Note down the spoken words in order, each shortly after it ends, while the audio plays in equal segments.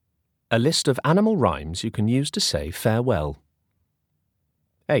A list of animal rhymes you can use to say farewell.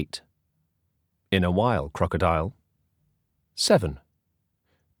 8. In a while, crocodile. 7.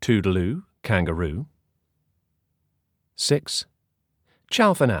 Toodaloo, kangaroo. 6.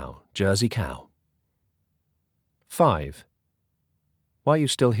 Ciao for now, Jersey cow. 5. Why you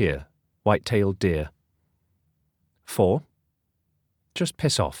still here, white-tailed deer? 4. Just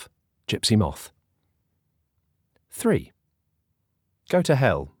piss off, gypsy moth. 3. Go to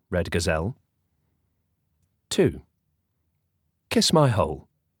hell, red gazelle. 2. Kiss my hole,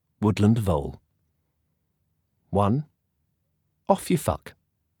 woodland vole. 1. Off you fuck,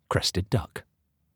 crested duck.